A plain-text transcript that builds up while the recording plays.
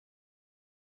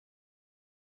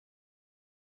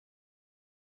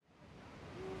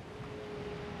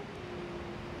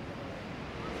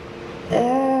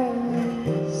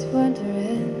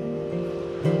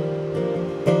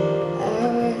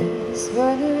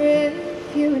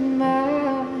if you wouldn't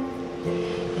mind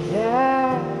if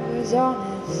I was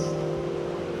honest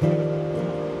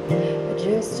for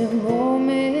just a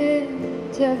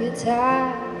moment of your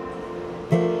time,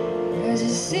 'cause it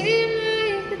seemed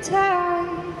like the tide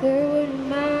that wouldn't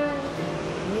mind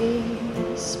me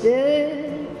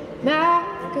spilling my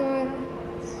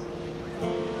guts,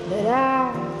 that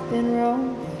I've been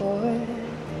wrong for.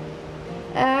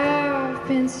 I've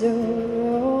been so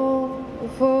wrong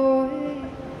before.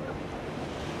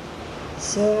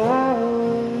 So I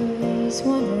was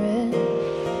wondering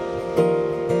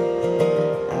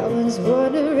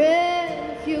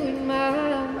if you wouldn't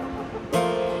mind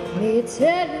me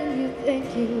telling you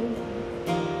thank you,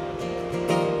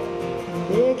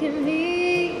 making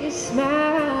me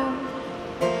smile,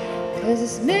 'cause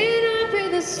this may not be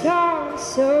the start of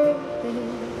something,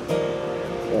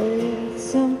 but it's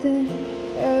something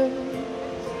else.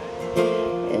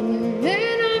 And you may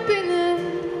not be the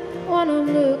one I'm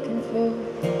looking for,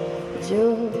 but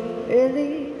you're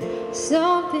really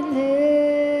something else.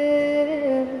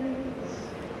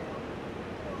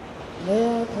 But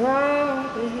I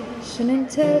probably shouldn't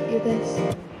tell you this.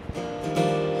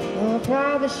 No, I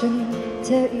probably shouldn't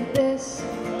tell you this.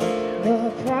 No, I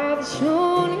probably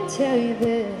shouldn't tell you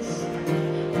this.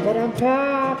 But I'm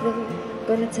probably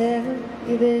gonna tell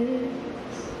you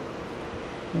this.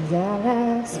 'Cause I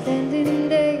like spending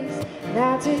days,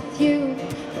 nights with you.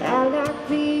 I like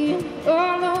being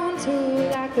alone too.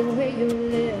 Like the way your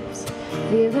lips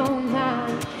feel on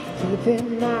mine, keeping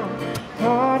my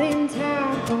heart in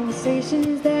time.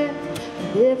 Conversations that I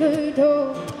never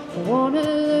told. I wanna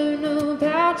learn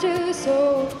about you, so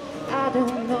I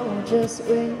don't know just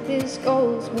where this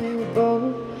goes when we're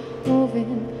both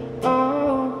moving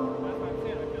on.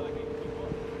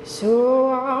 So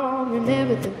I'll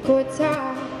remember the good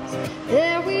times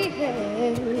that we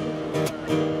had,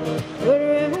 but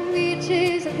around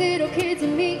beaches of little kids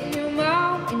and meeting your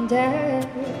mom and dad.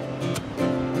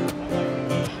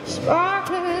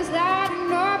 Sparklers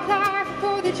lighting up like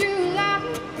 4th of July.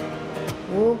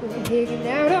 Oh, hanging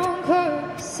out on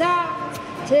curbsides,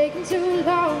 taking too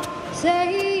long,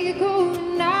 say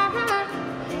goodnight.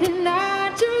 And I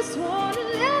just wanna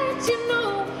let you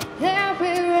know that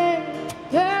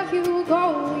wherever you go,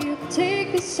 you can take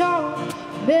this song,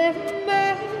 remember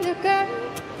the girl.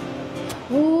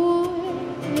 Ooh,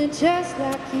 and just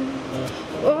like you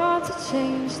want to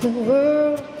change the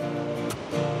world.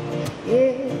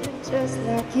 Yeah, just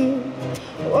like you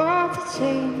want to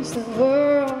change the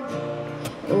world.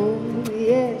 Oh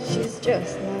yeah, she's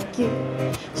just like you.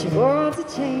 She wants to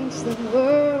change the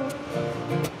world.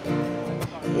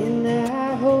 And I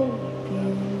hope you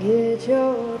get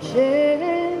your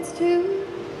chance to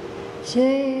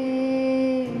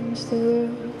change the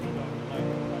world.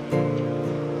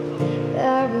 I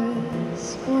was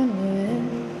wondering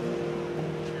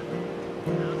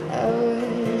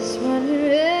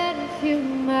if you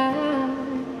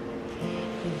mind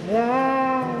if I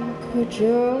could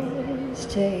just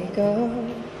take up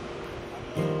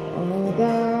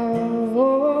about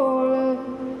all of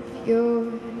your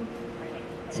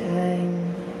time.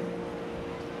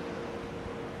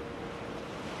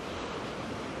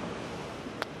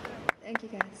 Thank you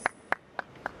guys.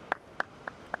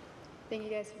 Thank you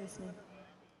guys for listening.